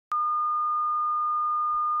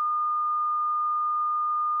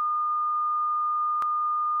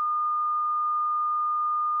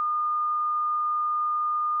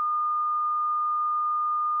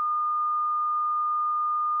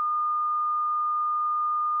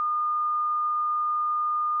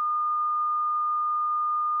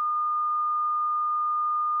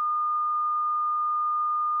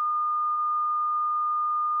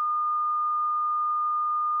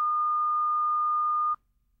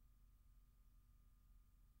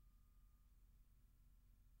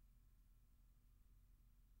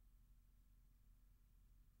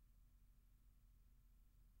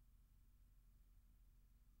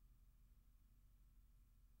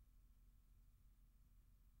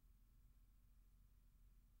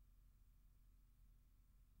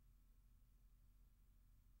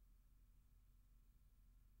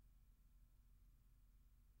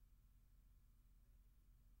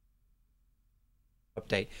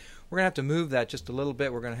update. We're going to have to move that just a little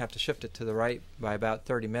bit. We're going to have to shift it to the right by about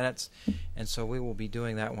 30 minutes, and so we will be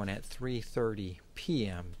doing that one at 3:30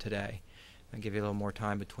 p.m. today. I'll give you a little more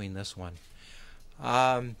time between this one.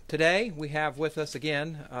 Today we have with us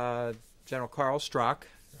again General Carl Strock,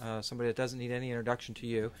 somebody that doesn't need any introduction to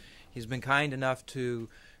you. He's been kind enough to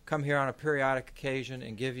come here on a periodic occasion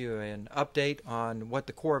and give you an update on what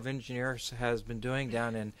the Corps of Engineers has been doing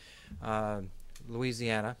down in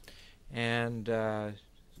Louisiana. And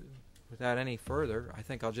without any further, I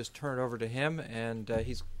think I'll just turn it over to him, and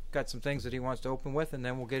he's got some things that he wants to open with, and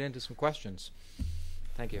then we'll get into some questions.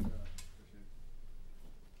 Thank you.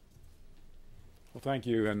 Well, thank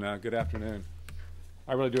you, and good afternoon.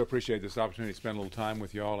 I really do appreciate this opportunity to spend a little time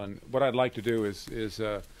with you all, and what I'd like to do is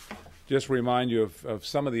just remind you of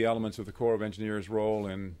some of the elements of the Corps of Engineers' role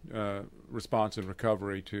in response and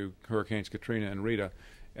recovery to Hurricanes Katrina and Rita,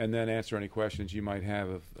 and then answer any questions you might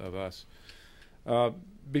have of us.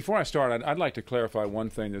 Before I start, I'd like to clarify one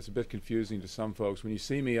thing that's a bit confusing to some folks. When you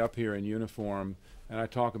see me up here in uniform and I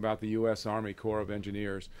talk about the U.S. Army Corps of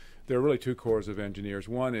Engineers, there are really two Corps of Engineers.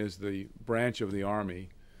 One is the branch of the Army,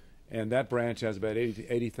 and that branch has about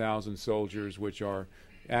 80,000 soldiers, which are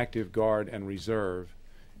active guard and reserve.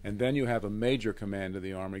 And then you have a major command of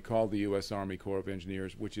the Army called the U.S. Army Corps of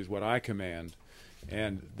Engineers, which is what I command.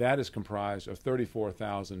 And that is comprised of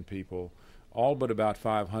 34,000 people. All but about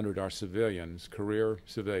 500 are civilians, career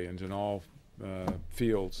civilians in all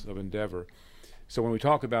fields of endeavor. So when we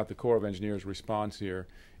talk about the Corps of Engineers response here,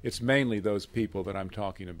 it's mainly those people that I'm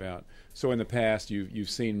talking about. So in the past, you've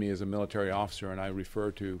seen me as a military officer, and I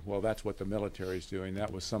refer to, well, that's what the military is doing.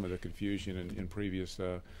 That was some of the confusion in previous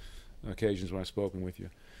occasions when I've spoken with you.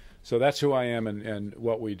 So that's who I am and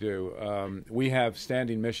what we do. We have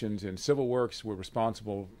standing missions in civil works. We're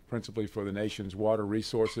responsible principally for the nation's water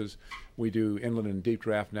resources. We do inland and deep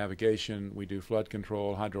draft navigation. We do flood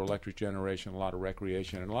control, hydroelectric generation, a lot of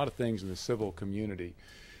recreation, and a lot of things in the civil community.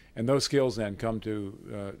 And those skills then come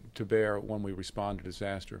to bear when we respond to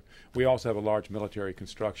disaster. We also have a large military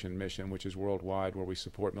construction mission, which is worldwide, where we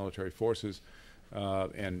support military forces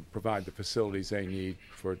and provide the facilities they need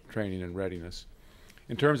for training and readiness.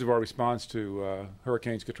 In terms of our response to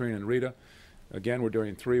Hurricanes Katrina and Rita, again, we're doing it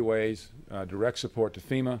in three ways. Direct support to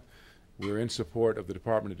FEMA. We're in support of the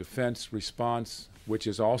Department of Defense response, which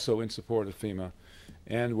is also in support of FEMA.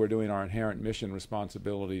 And we're doing our inherent mission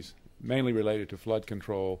responsibilities, mainly related to flood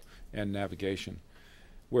control and navigation.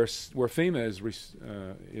 Where FEMA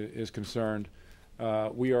is concerned,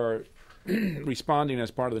 we are responding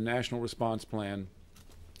as part of the National Response Plan,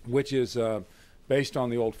 which is based on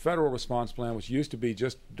the old federal response plan, which used to be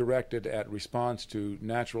just directed at response to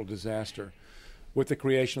natural disaster. With the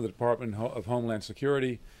creation of the Department of Homeland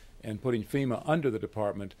Security and putting FEMA under the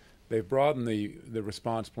department, they've broadened the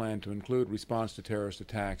response plan to include response to terrorist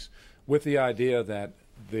attacks, with the idea that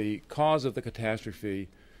the cause of the catastrophe,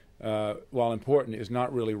 while important, is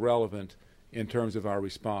not really relevant in terms of our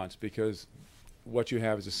response, because what you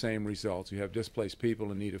have is the same results. You have displaced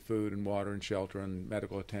people in need of food and water and shelter and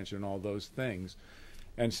medical attention and all those things.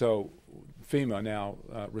 And so FEMA now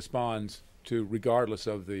responds to, regardless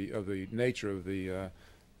of the nature of the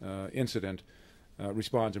incident,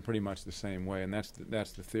 responds in pretty much the same way, and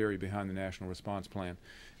that's the theory behind the National Response Plan.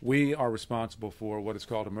 We are responsible for what is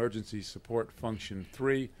called Emergency Support Function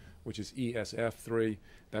 3, which is ESF 3.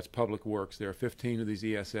 That's public works. There are 15 of these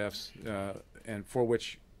ESFs, and for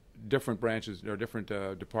which different branches or different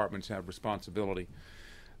departments have responsibility.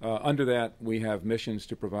 Under that, we have missions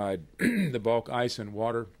to provide the bulk ice and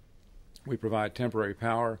water. We provide temporary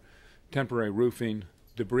power, temporary roofing,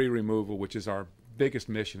 debris removal, which is our biggest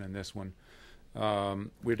mission in this one.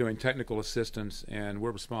 We're doing technical assistance, and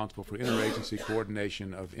we're responsible for interagency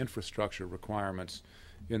coordination of infrastructure requirements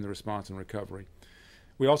in the response and recovery.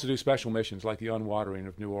 We also do special missions like the unwatering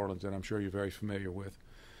of New Orleans that I'm sure you're very familiar with.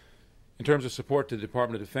 In terms of support to the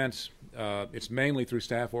Department of Defense, it's mainly through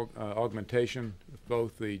staff augmentation,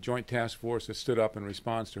 both the Joint Task Force that stood up in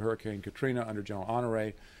response to Hurricane Katrina under General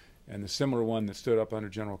Honore, and the similar one that stood up under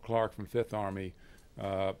General Clark from 5th Army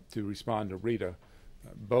to respond to Rita.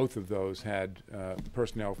 Both of those had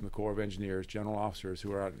personnel from the Corps of Engineers, general officers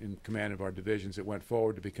who are out in command of our divisions that went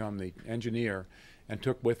forward to become the engineer and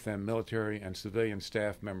took with them military and civilian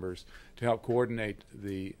staff members to help coordinate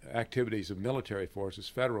the activities of military forces,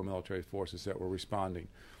 federal military forces that were responding.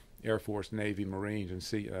 Air Force, Navy,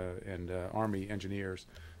 Marines, and Army engineers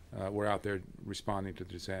were out there responding to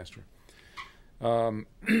the disaster.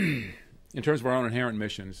 In terms of our own inherent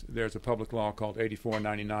missions, there's a public law called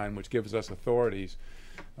 8499, which gives us authorities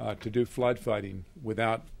to do flood fighting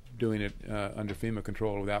without doing it under FEMA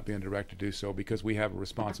control without being directed to do so, because we have a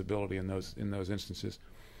responsibility in those instances.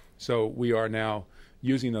 So we are now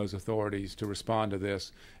using those authorities to respond to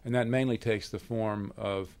this, and that mainly takes the form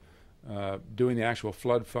of doing the actual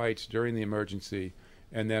flood fights during the emergency,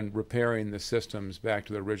 and then repairing the systems back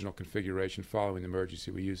to the original configuration following the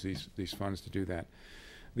emergency. We use these funds to do that.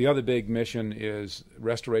 The other big mission is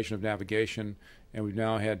restoration of navigation, and we've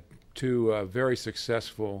now had two very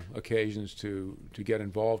successful occasions to get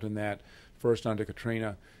involved in that, first under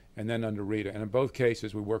Katrina and then under Rita. And in both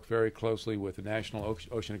cases, we work very closely with the National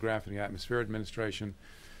Oceanographic and Atmosphere Administration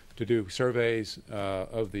to do surveys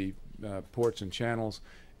of the ports and channels,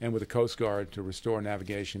 and with the Coast Guard to restore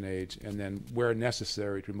navigation aids, and then where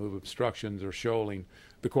necessary to remove obstructions or shoaling,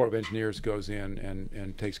 the Corps of Engineers goes in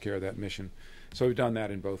and takes care of that mission. So we've done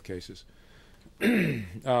that in both cases.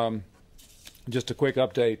 Just a quick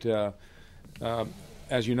update.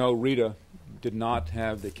 As you know, Rita did not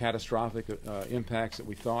have the catastrophic impacts that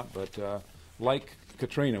we thought, but like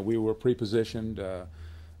Katrina, we were pre-positioned.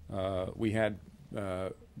 We had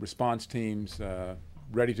response teams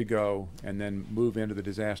ready to go and then move into the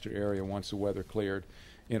disaster area once the weather cleared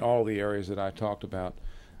in all the areas that I talked about.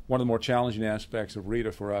 One of the more challenging aspects of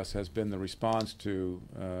Rita for us has been the response to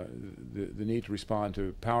the need to respond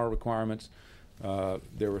to power requirements.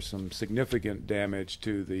 There was some significant damage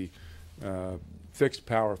to the fixed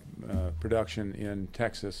power production in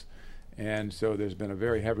Texas, and so there's been a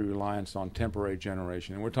very heavy reliance on temporary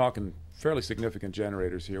generation. And we're talking fairly significant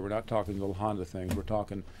generators here. We're not talking little Honda things. We're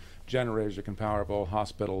talking generators that can power up all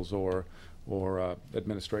hospitals or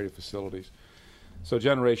administrative facilities. So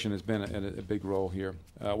generation has been a big role here.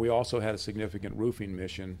 We also had a significant roofing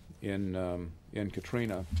mission in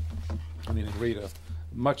Katrina, in Rita,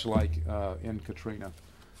 much like in Katrina.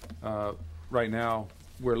 Right now,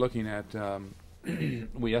 we're looking at,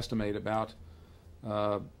 we estimate about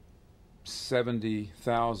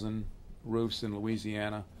 70,000 roofs in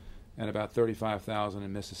Louisiana, and about 35,000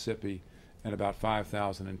 in Mississippi, and about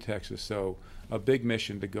 5,000 in Texas. So a big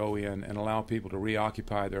mission to go in and allow people to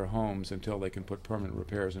reoccupy their homes until they can put permanent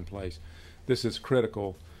repairs in place. This is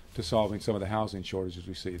critical to solving some of the housing shortages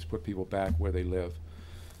we see. It's put people back where they live.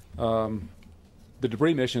 The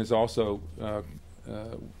debris mission is also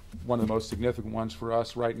one of the most significant ones for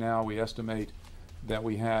us. Right now, we estimate that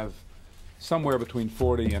we have somewhere between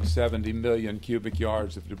 40 and 70 million cubic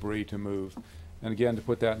yards of debris to move. And again, to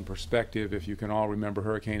put that in perspective, if you can all remember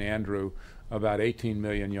Hurricane Andrew, about 18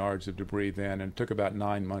 million yards of debris then, and it took about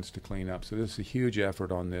 9 months to clean up. So this is a huge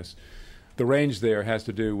effort on this. The range there has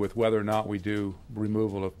to do with whether or not we do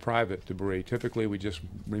removal of private debris. Typically, we just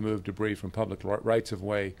remove debris from public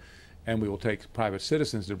rights-of-way, and we will take private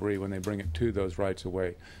citizens' debris when they bring it to those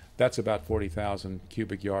rights-of-way. That's about 40,000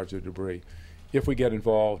 cubic yards of debris. If we get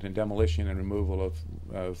involved in demolition and removal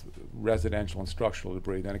of residential and structural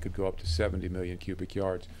debris, then it could go up to 70 million cubic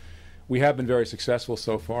yards. We have been very successful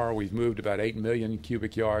so far. We've moved about 8 million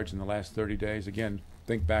cubic yards in the last 30 days. Again,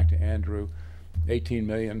 think back to Andrew, 18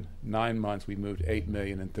 million, 9 months, we moved 8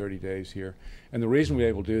 million in 30 days here. And the reason we're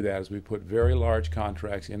able to do that is we put very large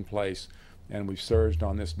contracts in place, and we've surged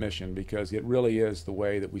on this mission because it really is the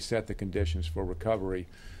way that we set the conditions for recovery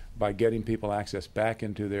by getting people access back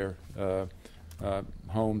into their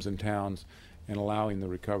homes and towns and allowing the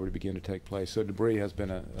recovery to begin to take place. So debris has been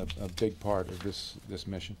a big part of this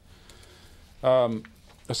mission.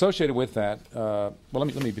 Associated with that, well,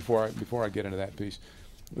 let me before I get into that piece,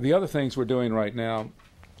 the other things we're doing right now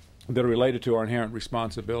that are related to our inherent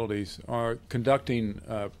responsibilities are conducting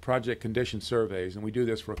project condition surveys, and we do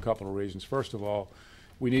this for a couple of reasons. First of all,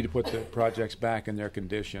 we need to put the projects back in their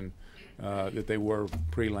condition that they were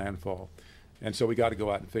pre-landfall. And so we got to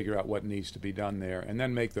go out and figure out what needs to be done there, and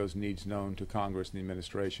then make those needs known to Congress and the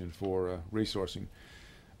administration for resourcing.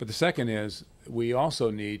 But the second is we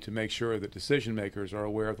also need to make sure that decision makers are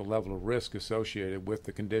aware of the level of risk associated with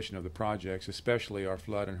the condition of the projects, especially our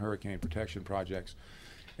flood and hurricane protection projects.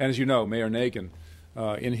 And as you know, Mayor Nagin,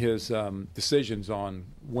 in his decisions on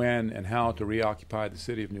when and how to reoccupy the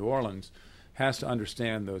city of New Orleans, has to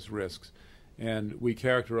understand those risks. And we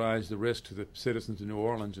characterize the risk to the citizens of New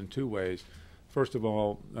Orleans in two ways. First of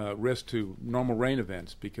all, risk to normal rain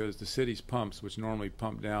events, because the city's pumps, which normally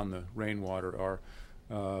pump down the rainwater, are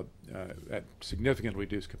at significantly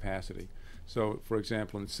reduced capacity. So, for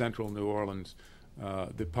example, in central New Orleans,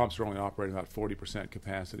 the pumps are only operating about 40%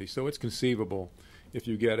 capacity. So it's conceivable if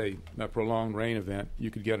you get a prolonged rain event, you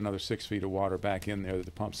could get another 6 feet of water back in there that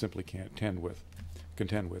the pumps simply can't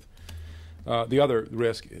contend with. The other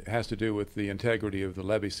risk has to do with the integrity of the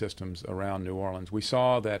levee systems around New Orleans. We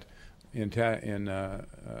saw that in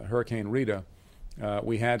Hurricane Rita,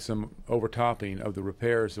 we had some overtopping of the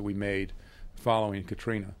repairs that we made following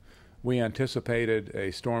Katrina. We anticipated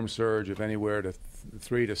a storm surge of anywhere to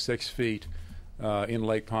 3 to 6 feet in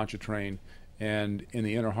Lake Pontchartrain, and in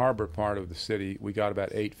the inner harbor part of the city, we got about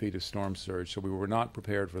 8 feet of storm surge. So we were not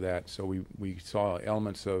prepared for that. So we saw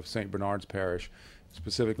elements of St. Bernard's Parish,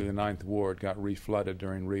 specifically the 9th Ward, got re-flooded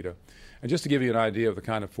during Rita. And just to give you an idea of the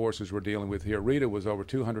kind of forces we're dealing with here, Rita was over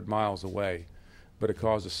 200 miles away, but it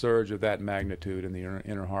caused a surge of that magnitude in the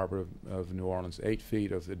inner harbor of New Orleans, 8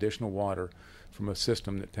 feet of additional water from a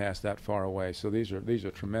system that passed that far away. So these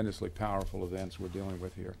are tremendously powerful events we're dealing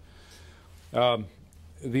with here.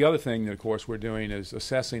 The other thing that, of course, we're doing is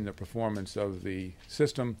assessing the performance of the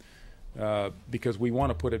system because we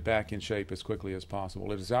want to put it back in shape as quickly as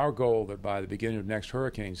possible. It is our goal that by the beginning of next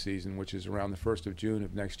hurricane season, which is around the 1st of June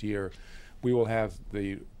of next year, we will have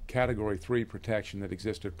the Category 3 protection that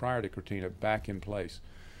existed prior to Katrina back in place.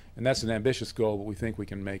 And that's an ambitious goal, but we think we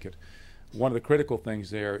can make it. One of the critical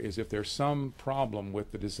things there is if there's some problem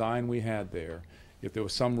with the design we had there, if there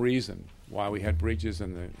was some reason why we had breaches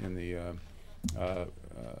in the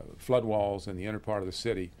flood walls in the inner part of the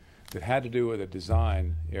city that had to do with a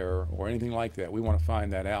design error or anything like that, we want to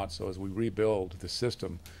find that out so as we rebuild the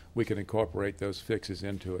system, we can incorporate those fixes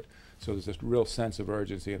into it. So there's this real sense of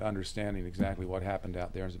urgency and understanding exactly what happened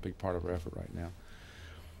out there is a big part of our effort right now.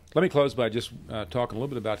 Let me close by just talking a little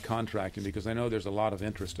bit about contracting because I know there's a lot of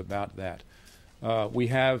interest about that. We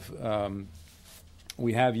have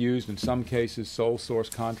used in some cases sole source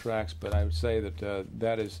contracts, but I would say that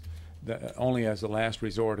that is only as a last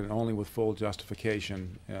resort and only with full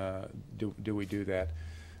justification do we do that.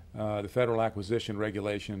 The federal acquisition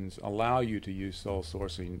regulations allow you to use sole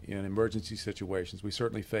sourcing in emergency situations. We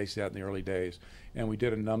certainly faced that in the early days, and we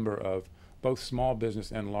did a number of both small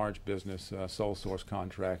business and large business sole source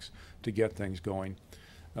contracts to get things going.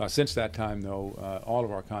 Since that time, though, all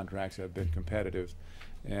of our contracts have been competitive,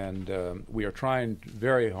 and we are trying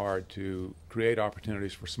very hard to create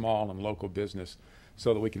opportunities for small and local business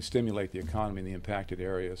so that we can stimulate the economy in the impacted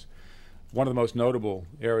areas. One of the most notable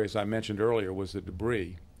areas I mentioned earlier was the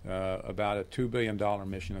debris, about a $2 billion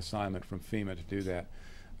mission assignment from FEMA to do that.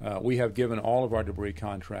 We have given all of our debris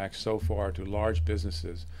contracts so far to large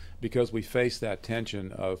businesses because we face that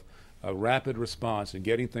tension of a rapid response and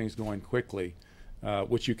getting things going quickly,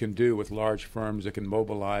 which you can do with large firms that can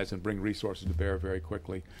mobilize and bring resources to bear very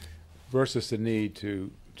quickly, versus the need to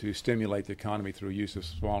stimulate the economy through use of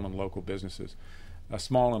small and local businesses.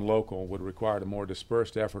 Small and local would require a more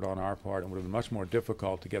dispersed effort on our part and would have been much more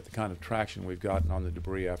difficult to get the kind of traction we've gotten on the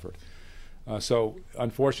debris effort. So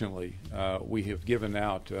unfortunately, we have given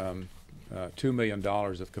out $2 million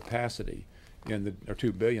of capacity or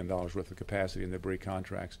 $2 billion worth of capacity in the debris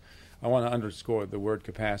contracts. I want to underscore the word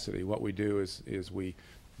capacity. What we do is we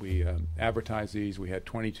advertise these. We had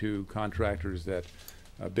 22 contractors that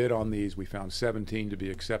bid on these. We found 17 to be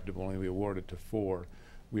acceptable, and we awarded to 4.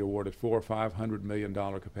 We awarded 4 $500 million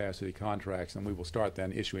capacity contracts, and we will start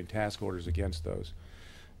then issuing task orders against those.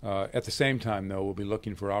 At the same time, though, we'll be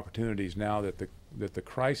looking for opportunities now that the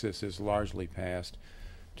crisis is largely past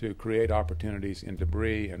to create opportunities in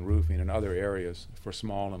debris and roofing and other areas for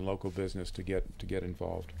small and local business to get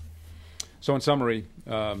involved. So in summary,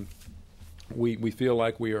 we feel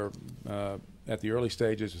like we are at the early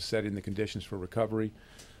stages of setting the conditions for recovery.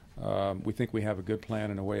 We think we have a good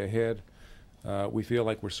plan and a way ahead. We feel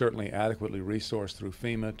like we're certainly adequately resourced through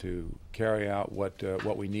FEMA to carry out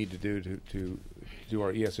what we need to do to do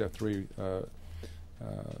our ESF3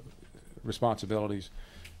 responsibilities.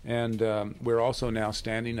 And we're also now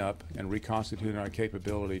standing up and reconstituting our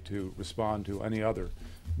capability to respond to any other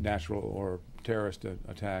natural or terrorist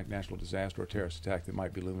attack, natural disaster or terrorist attack that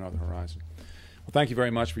might be looming on the horizon. Well, thank you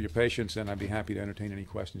very much for your patience, and I'd be happy to entertain any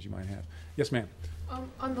questions you might have. Yes, ma'am.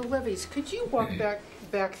 On the levees, could you walk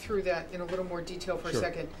back through that in a little more detail for a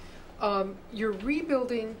second? You're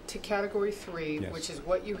rebuilding to Category 3, yes, which is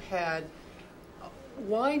what you had.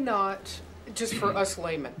 Why not, just for us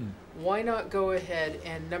laymen, why not go ahead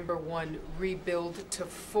and, number one, rebuild to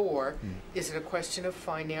 4? Is it a question of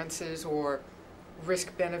finances or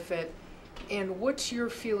risk-benefit? And what's your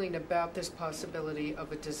feeling about this possibility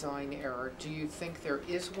of a design error? Do you think there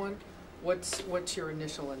is one? What's your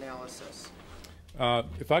initial analysis?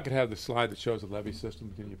 If I could have the slide that shows the levee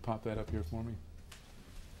system, can you pop that up here for me?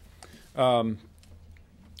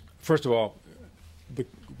 First of all,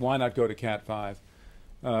 why not go to Cat 5?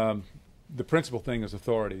 The principal thing is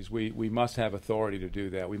authorities. We must have authority to do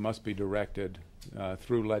that. We must be directed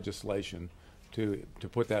through legislation to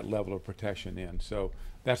put that level of protection in. So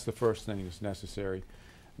that's the first thing that's necessary.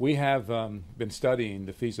 We have been studying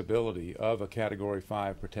the feasibility of a Category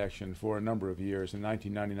 5 protection for a number of years. In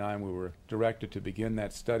 1999, we were directed to begin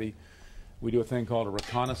that study. We do a thing called a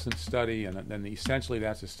reconnaissance study, and then essentially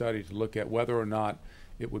that's a study to look at whether or not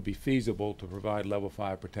it would be feasible to provide level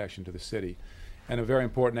 5 protection to the city. And a very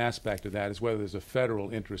important aspect of that is whether there's a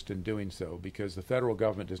federal interest in doing so, because the federal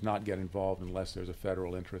government does not get involved unless there's a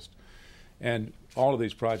federal interest. And all of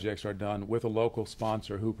these projects are done with a local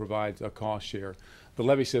sponsor who provides a cost share. The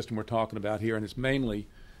levee system we're talking about here, and it's mainly,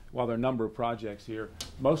 while there are a number of projects here,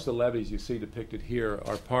 most of the levees you see depicted here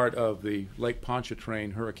are part of the Lake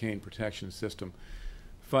Pontchartrain Hurricane Protection System,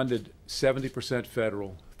 funded 70%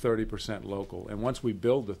 federal, 30% local. And once we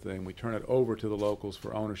build the thing, we turn it over to the locals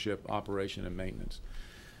for ownership, operation, and maintenance.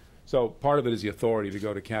 So part of it is the authority to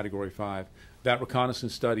go to Category 5. That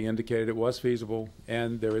reconnaissance study indicated it was feasible,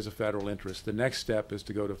 and there is a federal interest. The next step is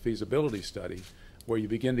to go to a feasibility study, where you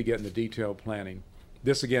begin to get into detailed planning.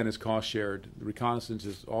 This, again, is cost shared. The reconnaissance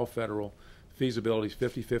is all federal. Feasibility is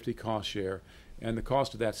 50-50 cost share. And the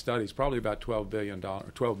cost of that study is probably about $12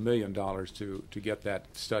 million to get that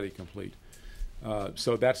study complete.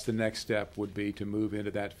 So that's the next step, would be to move into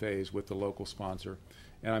that phase with the local sponsor.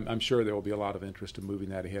 And I'm sure there will be a lot of interest in moving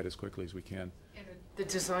that ahead as quickly as we can. And the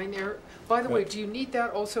design error, by the way, do you need that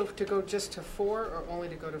also to go just to 4 or only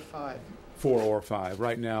to go to 5? 4 or 5.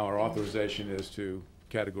 Right now our authorization is to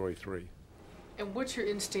Category 3. And what's your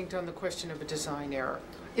instinct on the question of a design error?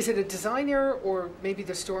 Is it a design error, or maybe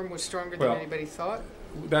the storm was stronger than anybody thought?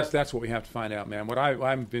 That's what we have to find out, ma'am. What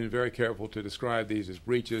I've been very careful to describe these as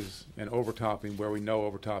breaches and overtopping where we know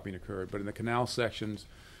overtopping occurred. But in the canal sections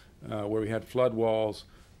where we had flood walls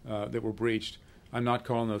that were breached, I'm not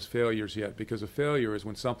calling those failures yet, because a failure is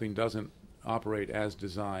when something doesn't operate as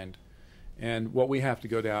designed. And what we have to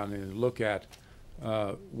go down and look at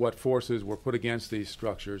what forces were put against these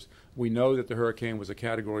structures. We know that the hurricane was a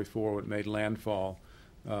Category 4 when it made landfall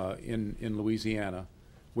in Louisiana,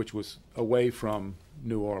 which was away from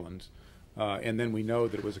New Orleans. And then we know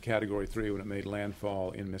that it was a Category 3 when it made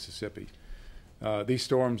landfall in Mississippi. These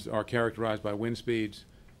storms are characterized by wind speeds,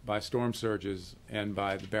 by storm surges, and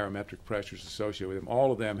by the barometric pressures associated with them.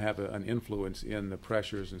 All of them have an influence in the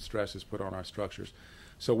pressures and stresses put on our structures.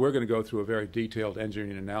 So we're going to go through a very detailed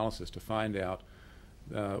engineering analysis to find out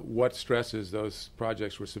what stresses those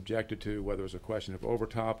projects were subjected to, whether it was a question of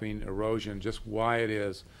overtopping, erosion, just why it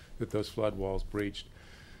is that those flood walls breached.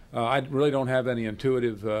 I really don't have any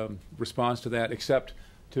intuitive response to that, except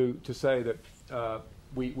to say that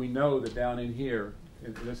we know that down in here,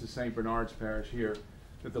 and this is St. Bernard's Parish here,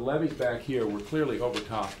 that the levees back here were clearly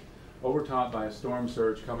overtopped by a storm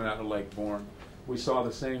surge coming out of Lake Bourne. We saw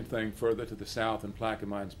the same thing further to the south in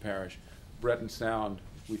Plaquemines Parish. Breton Sound,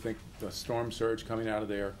 we think the storm surge coming out of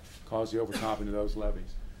there caused the overtopping of those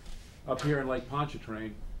levees. Up here in Lake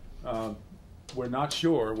Pontchartrain, we're not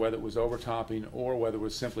sure whether it was overtopping or whether it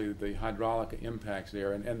was simply the hydraulic impacts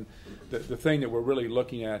there. And the thing that we're really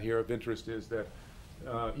looking at here of interest is that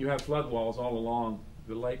you have flood walls all along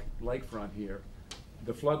the lakefront here.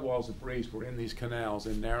 The flood walls that breached were in these canals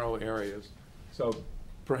in narrow areas. So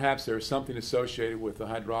perhaps there's something associated with the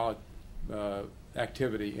hydraulic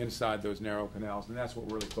activity inside those narrow canals, and that's what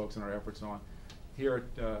we're really focusing our efforts on. Here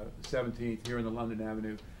at 17th, here in the London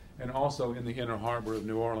Avenue, and also in the inner harbor of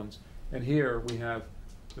New Orleans. And here we have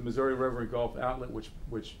the Missouri River and Gulf outlet,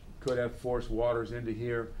 which could have forced waters into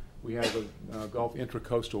here. We have a Gulf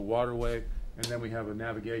Intracoastal Waterway, and then we have a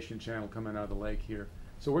navigation channel coming out of the lake here.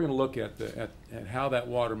 So we're going to look at how that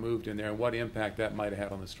water moved in there and what impact that might have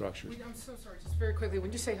had on the structures. I'm so sorry, just very quickly,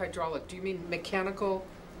 when you say hydraulic, do you mean mechanical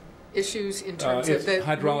issues in terms of the...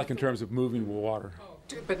 hydraulic in terms of moving water. Oh,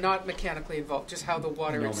 but not mechanically involved, just how the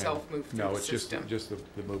water itself moved through the system. No, it's just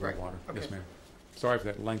the moving water. Okay. Yes, ma'am. Sorry for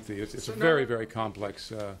that lengthy. It's a very, very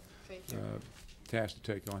complex task to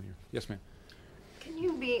take on here. Yes, ma'am. Can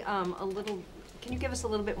you be can you give us a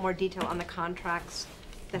little bit more detail on the contracts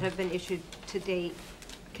that have been issued to date?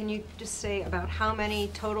 Can you just say about how many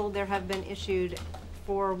total there have been issued,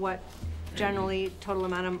 for what generally total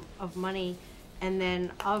amount of money, and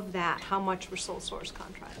then of that, how much were sole source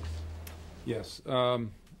contracts? Yes.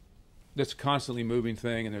 That's a constantly moving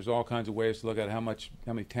thing, and there's all kinds of ways to look at how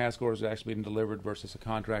many task orders have actually been delivered versus a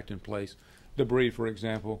contract in place. Debris, for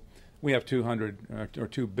example, we have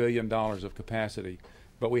 $2 billion of capacity,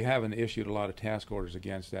 but we haven't issued a lot of task orders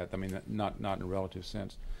against that. I mean, not in a relative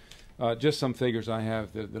sense. Just some figures I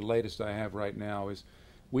have. The latest I have right now is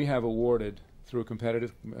we have awarded through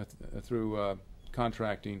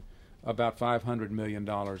contracting about $500 million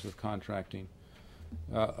of contracting.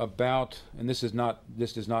 And this does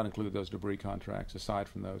not include those debris contracts. Aside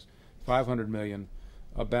from those, $500 million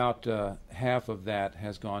About half of that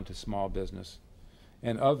has gone to small business.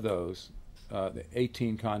 And of those, the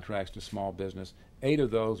 18 contracts to small business, 8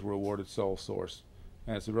 of those were awarded sole source.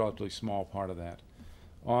 And it's a relatively small part of that.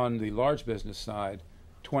 On the large business side,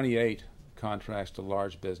 28 contracts to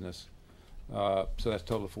large business. So that's a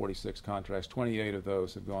total of 46 contracts. 28 of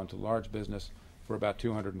those have gone to large business for about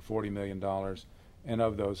 $240 million. And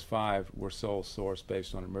of those, 5 were sole source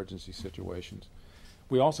based on emergency situations.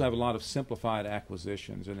 We also have a lot of simplified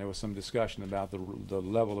acquisitions, and there was some discussion about the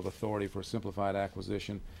level of authority for simplified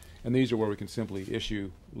acquisition. And these are where we can simply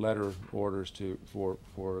issue letter orders for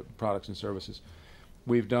products and services.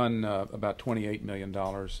 We've done about $28 million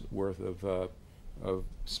worth of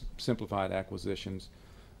simplified acquisitions,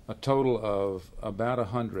 a total of about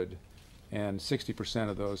 100, and 60%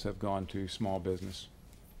 of those have gone to small business.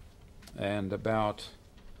 And about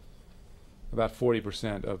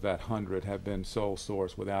 40% of that 100 have been sole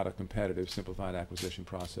source without a competitive simplified acquisition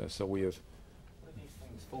process. So we have. What are these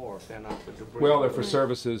things for if they're not for debris? Well, they're for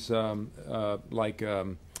services like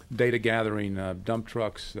data gathering, dump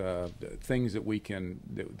trucks, things that we can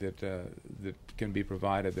that can be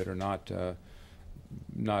provided that are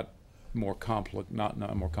not more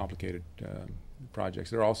complicated projects.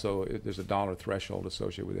 There's a dollar threshold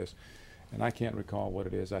associated with this. And I can't recall what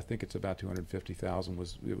it is. I think it's about $250,000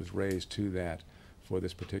 was raised to that for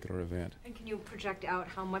this particular event. And can you project out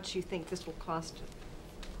how much you think this will cost?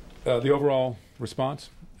 The overall response?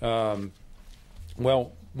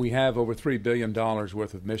 Well, we have over $3 billion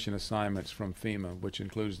worth of mission assignments from FEMA, which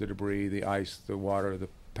includes the debris, the ice, the water, the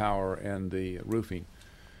power, and the roofing.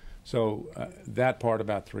 So that part,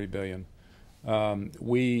 about $3 billion.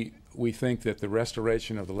 We think that the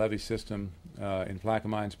restoration of the levee system in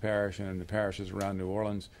Plaquemines Parish and in the parishes around New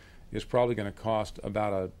Orleans is probably going to cost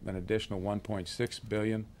about an additional $1.6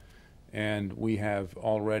 billion, and we have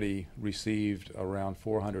already received around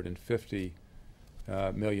 $450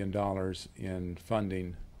 million in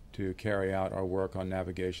funding to carry out our work on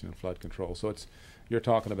navigation and flood control. So you're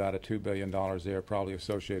talking about a $2 billion there, probably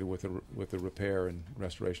associated with the repair and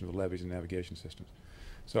restoration of the levees and navigation systems.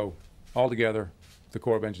 So altogether, the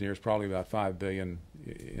Corps of Engineers probably about $5 billion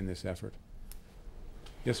in this effort.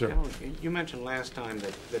 Yes, sir. You mentioned last time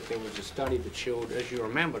that there was a study that showed, as you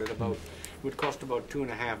remembered, it would cost about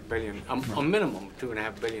 $2.5 billion, a minimum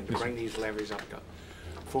 $2.5 billion to bring these levees up to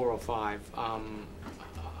 4 or 5.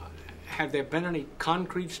 Have there been any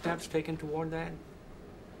concrete steps taken toward that?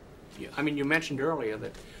 I mean, you mentioned earlier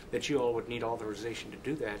that you all would need authorization to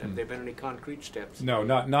do that. Have there been any concrete steps? No,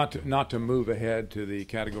 not to move ahead to the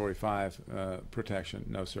Category 5 protection.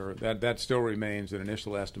 No, sir. That still remains an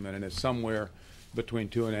initial estimate, and it's somewhere between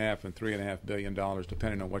 $2.5 and $3.5 billion,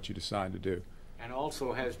 depending on what you decide to do. And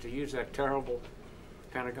also, to use that terrible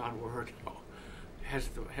Pentagon word, has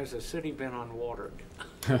the city been unwatered?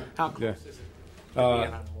 How close is it to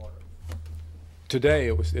being unwatered?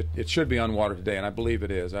 Today, it should be unwatered today, and I believe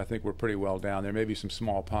it is. I think we're pretty well down. There may be some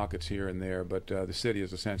small pockets here and there, but the city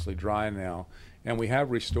is essentially dry now. And we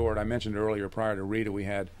have restored, I mentioned earlier, prior to Rita, we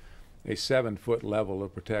had a 7-foot level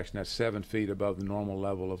of protection. That's 7 feet above the normal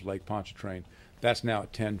level of Lake Pontchartrain. That's now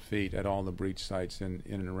at 10 feet at all the breach sites in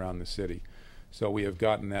and around the city. So we have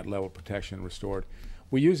gotten that level of protection restored.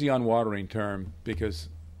 We use the unwatering term because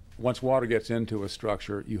once water gets into a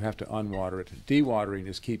structure, you have to unwater it. Dewatering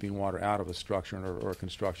is keeping water out of a structure or a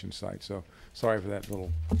construction site. So sorry for that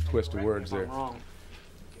little twist of words there. I'm wrong.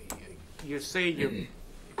 You say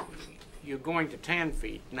you're going to 10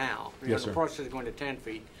 feet now. Yes, sir. The process is going to 10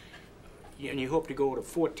 feet. And you hope to go to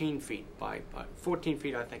 14 feet by 14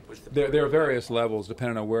 feet, I think, was the. There are various levels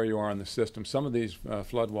depending on where you are in the system. Some of these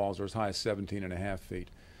flood walls are as high as 17.5 feet.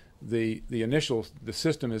 The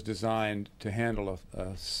system is designed to handle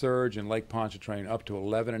a surge in Lake Pontchartrain up to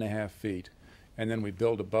 11.5 feet, and then we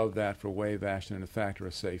build above that for wave action and a factor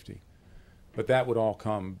of safety. But that would all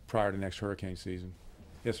come prior to next hurricane season.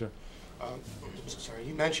 Yes, sir. Sorry,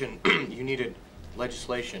 you mentioned you needed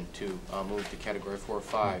legislation to move to Category 4 or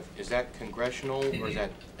 5. Is that congressional or is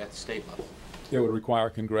that at the state level? It would require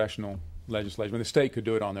congressional legislation. I mean, the state could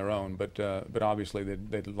do it on their own, but obviously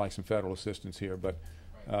they'd like some federal assistance here. But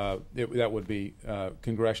that would be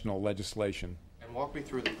congressional legislation. And walk me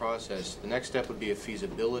through the process. The next step would be a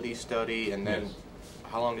feasibility study, and then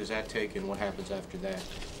how long does that take, and what happens after that?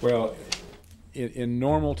 Well, in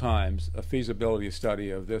normal times, a feasibility study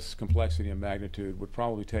of this complexity and magnitude would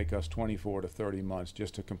probably take us 24 to 30 months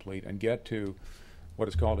just to complete and get to what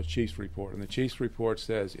is called a Chief's report. And the Chief's report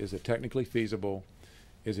says, is it technically feasible,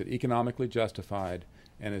 is it economically justified,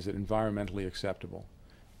 and is it environmentally acceptable?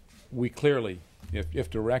 We clearly, if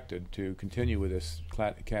directed to continue with this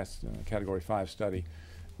Category 5 study,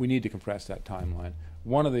 we need to compress that timeline.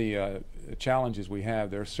 one of the challenges we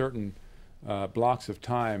have, there are certain blocks of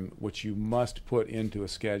time which you must put into a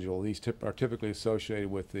schedule. These are typically associated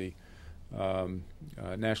with the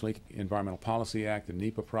National Environmental Policy Act, the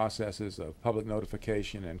NEPA processes of public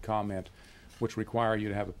notification and comment, which require you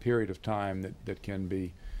to have a period of time that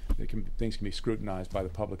things can be scrutinized by the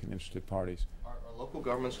public and interested parties. Are local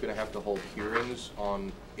governments going to have to hold hearings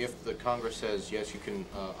on, if the Congress says yes, you can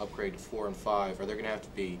upgrade to 4 and 5, are there going to have to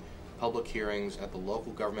be public hearings at the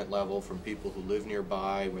local government level from people who live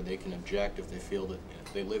nearby where they can object if they feel that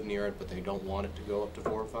they live near it but they don't want it to go up to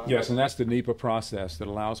 4 or 5? Yes, and that's the NEPA process that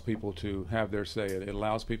allows people to have their say. It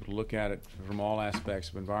allows people to look at it from all aspects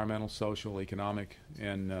of environmental, social, economic,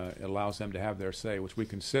 and it allows them to have their say, which we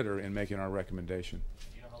consider in making our recommendation.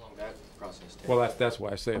 Do you know how long that process takes? Well, that's why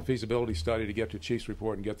I say a feasibility study to get to a chief's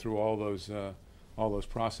report and get through all those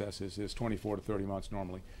processes is 24 to 30 months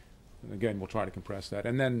normally. And again, we'll try to compress that.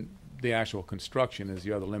 And then the actual construction is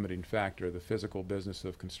the other limiting factor, the physical business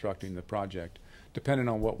of constructing the project. Depending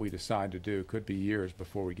on what we decide to do, could be years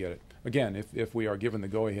before we get it. Again, if we are given the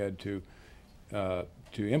go-ahead to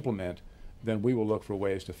implement, then we will look for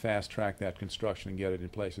ways to fast-track that construction and get it in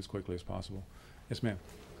place as quickly as possible. Yes, ma'am.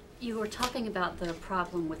 You were talking about the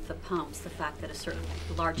problem with the pumps, the fact that a certain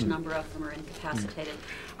large number of them are incapacitated.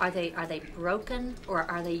 Are they broken, or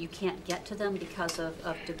are they you can't get to them because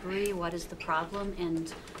of debris? What is the problem,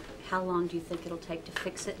 and how long do you think it'll take to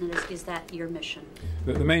fix it? And is that your mission?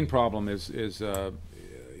 The main problem is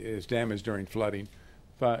damage during flooding.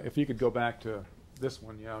 But if you could go back to this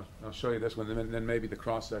one, yeah, I'll show you this one, and then maybe the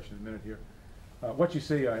cross section in a minute here. What you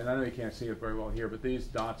see, and I know you can't see it very well here, but these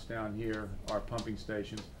dots down here are pumping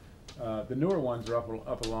stations. The newer ones are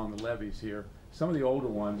up along the levees here. Some of the older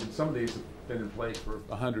ones, and some of these have been in place for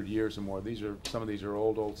 100 years or more. Some of these are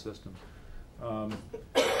old systems.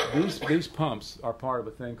 These pumps are part of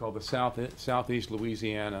a thing called the Southeast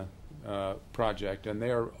Louisiana project, and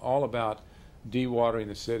they are all about dewatering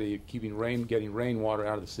the city, getting rainwater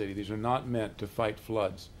out of the city. These are not meant to fight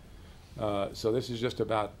floods. So this is just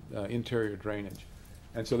about interior drainage.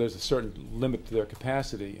 And so there's a certain limit to their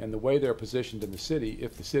capacity. And the way they're positioned in the city,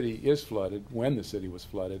 if the city is flooded, when the city was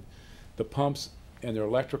flooded, the pumps and their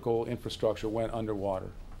electrical infrastructure went underwater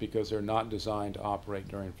because they're not designed to operate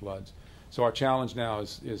during floods. So our challenge now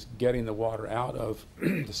is getting the water out of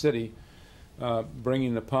the city,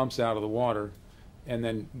 bringing the pumps out of the water, and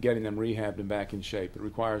then getting them rehabbed and back in shape. It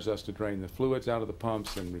requires us to drain the fluids out of the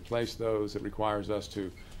pumps and replace those. It requires us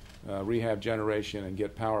to rehab generation and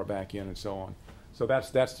get power back in and so on. So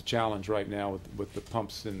that's the challenge right now with the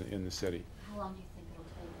pumps in the city. How long do you think it'll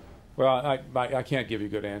take? Well, I can't give you a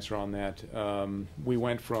good answer on that. We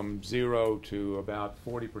went from 0 to about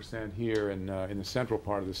 40% here in the central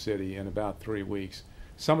part of the city in about 3 weeks.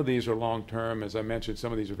 Some of these are long-term. As I mentioned,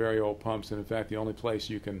 some of these are very old pumps, and in fact, the only place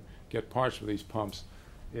you can get parts for these pumps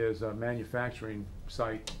is a manufacturing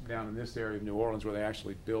site down in this area of New Orleans where they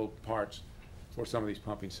actually build parts for some of these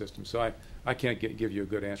pumping systems. So I can't give you a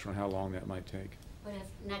good answer on how long that might take. But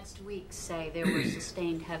if next week, say, there were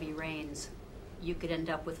sustained heavy rains, you could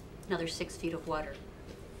end up with another 6 feet of water.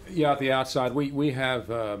 Yeah, at the outside,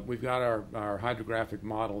 we've got our hydrographic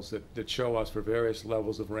models that show us for various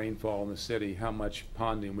levels of rainfall in the city how much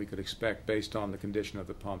ponding we could expect based on the condition of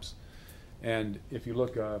the pumps. And if you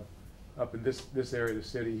look up in this area of the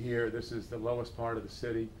city here, this is the lowest part of the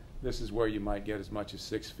city. This is where you might get as much as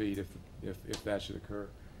 6 feet if that should occur.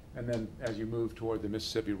 And then as you move toward the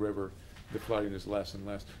Mississippi River, the flooding is less and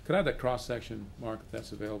less. Could I have that cross section, Mark, if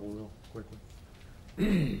that's available real quickly?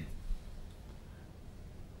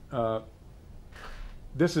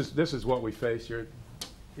 This is what we face here.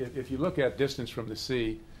 If you look at distance from the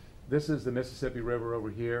sea, this is the Mississippi River over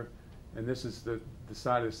here, and this is the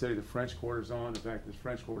side of the city the French Quarter's on. In fact, this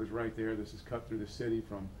French Quarter's right there. This is cut through the city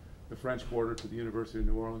from the French Quarter to the University of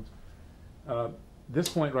New Orleans. This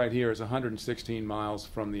point right here is 116 miles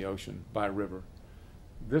from the ocean by river.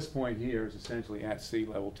 This point here is essentially at sea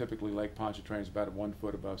level. Typically, Lake Pontchartrain is about 1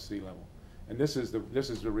 foot above sea level, and this is the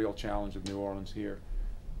real challenge of New Orleans here.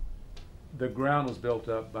 The ground was built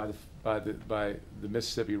up by the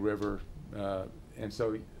Mississippi River, and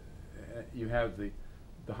so you have the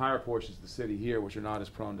higher portions of the city here, which are not as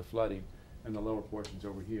prone to flooding, and the lower portions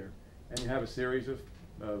over here. And you have a series of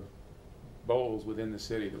bowls within the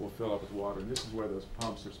city that will fill up with water, and this is where those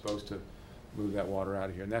pumps are supposed to move that water out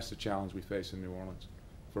of here, and that's the challenge we face in New Orleans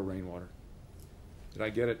for rainwater. Did I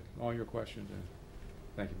get it? All your questions?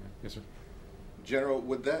 Thank you, ma'am. Yes, sir. General,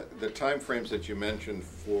 would the time frames that you mentioned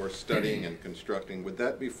for studying and constructing, would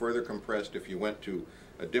that be further compressed if you went to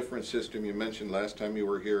a different system? You mentioned last time you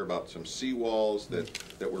were here about some seawalls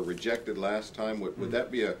that were rejected last time. Would that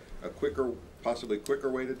be a quicker possibly quicker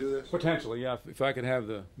way to do this? Potentially, yeah. If I could have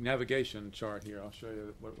the navigation chart here, I'll show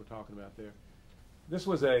you what we're talking about there. This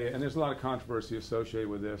was and there's a lot of controversy associated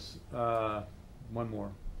with this. One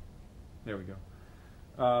more. There we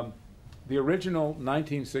go. The original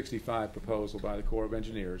 1965 proposal by the Corps of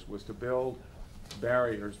Engineers was to build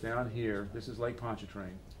barriers down here. This is Lake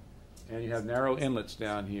Pontchartrain. And you have narrow inlets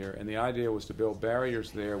down here. And the idea was to build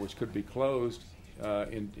barriers there which could be closed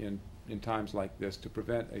in times like this to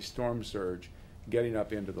prevent a storm surge getting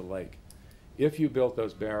up into the lake. If you built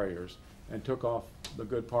those barriers and took off the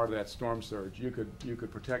good part of that storm surge, you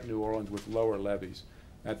could protect New Orleans with lower levees.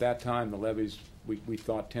 At that time, the levees, we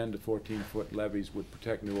thought 10 to 14 foot levees would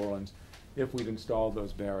protect New Orleans if we'd installed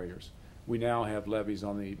those barriers. We now have levees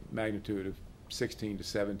on the magnitude of 16 to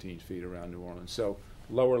 17 feet around New Orleans. So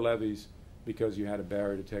lower levees because you had a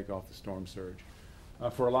barrier to take off the storm surge.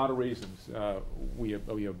 For a lot of reasons,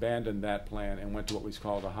 we abandoned that plan and went to what we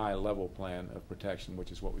call the high-level plan of protection,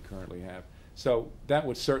 which is what we currently have. So that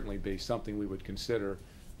would certainly be something we would consider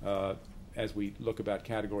as we look about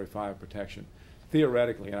Category 5 protection.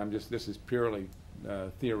 Theoretically, and this is purely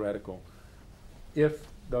theoretical, if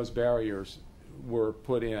those barriers were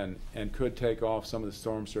put in and could take off some of the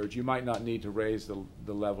storm surge, you might not need to raise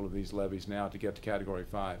the level of these levees now to get to Category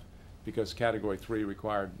 5, because Category 3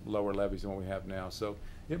 required lower levees than what we have now. So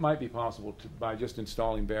it might be possible by just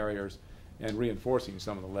installing barriers and reinforcing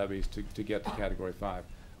some of the levees to get to Category 5.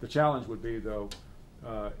 The challenge would be, though,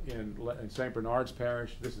 in St. Bernard's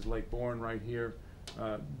Parish, this is Lake Bourne right here,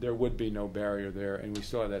 there would be no barrier there, and we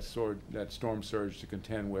still have that storm surge to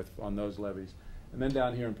contend with on those levees. And then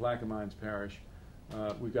down here in Plaquemines Parish,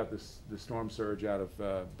 we've got the storm surge out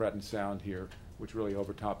of Breton Sound here, which really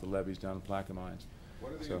overtopped the levees down in Plaquemines.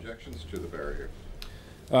 What are the objections to the barrier?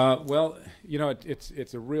 Well, you know,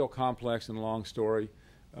 it's a real complex and long story.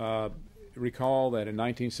 Recall that in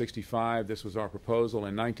 1965, this was our proposal.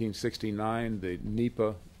 In 1969, the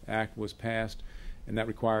NEPA Act was passed, and that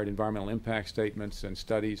required environmental impact statements and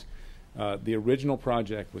studies. The original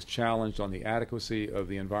project was challenged on the adequacy of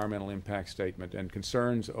the environmental impact statement and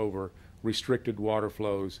concerns over restricted water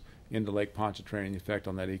flows into Lake Pontchartrain and the effect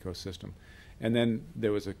on that ecosystem. And then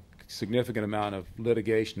there was a significant amount of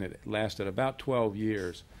litigation that lasted about 12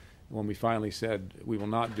 years when we finally said we will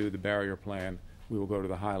not do the barrier plan, we will go to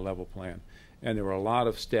the high-level plan. And there were a lot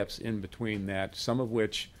of steps in between that, some of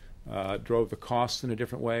which drove the costs in a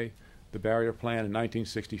different way. The barrier plan in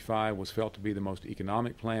 1965 was felt to be the most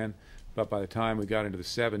economic plan, but by the time we got into the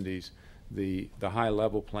 70s, the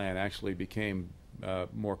high-level plan actually became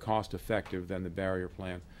more cost-effective than the barrier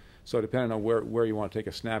plan. So depending on where you want to take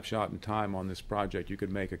a snapshot in time on this project, you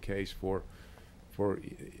could make a case for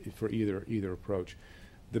either approach.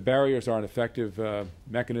 The barriers are an effective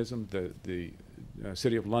mechanism. The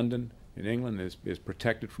City of London in England is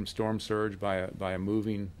protected from storm surge by a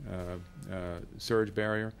moving surge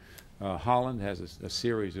barrier. Holland has a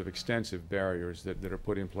series of extensive barriers that are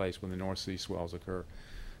put in place when the North Sea swells occur.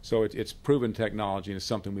 So it's proven technology, and it's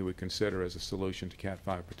something we would consider as a solution to Cat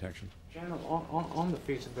 5 protection. General, on the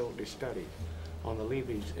feasibility study on the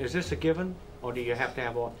levees, is this a given, or do you have to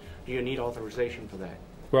have do you need authorization for that?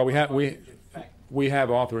 Well, we have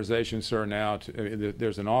authorization, sir. Now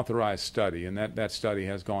there's an authorized study, and that study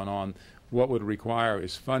has gone on. What would require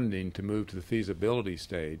is funding to move to the feasibility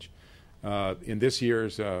stage. In this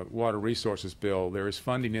year's Water Resources Bill, there is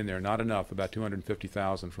funding in there, not enough, about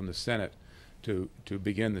 $250,000 from the Senate to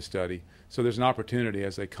begin the study. So there's an opportunity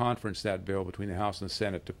as they conference that bill between the House and the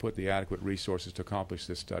Senate to put the adequate resources to accomplish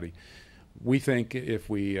this study. We think if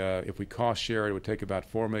we cost share, it would take about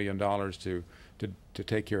 $4 million to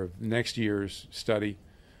take care of next year's study.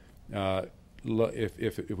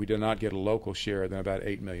 If we do not get a local share, then about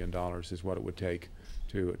 $8 million is what it would take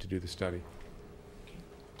to do the study.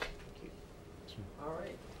 All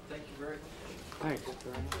right. Thank you very much. Thanks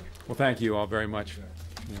very much. Well, thank you all very much.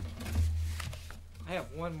 Yeah. I have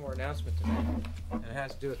one more announcement to make, and it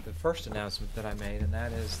has to do with the first announcement that I made, and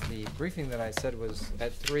that is the briefing that I said was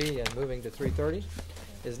at 3 and moving to 3:30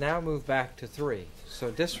 is now moved back to 3. So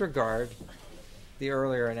disregard the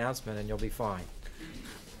earlier announcement and you'll be fine.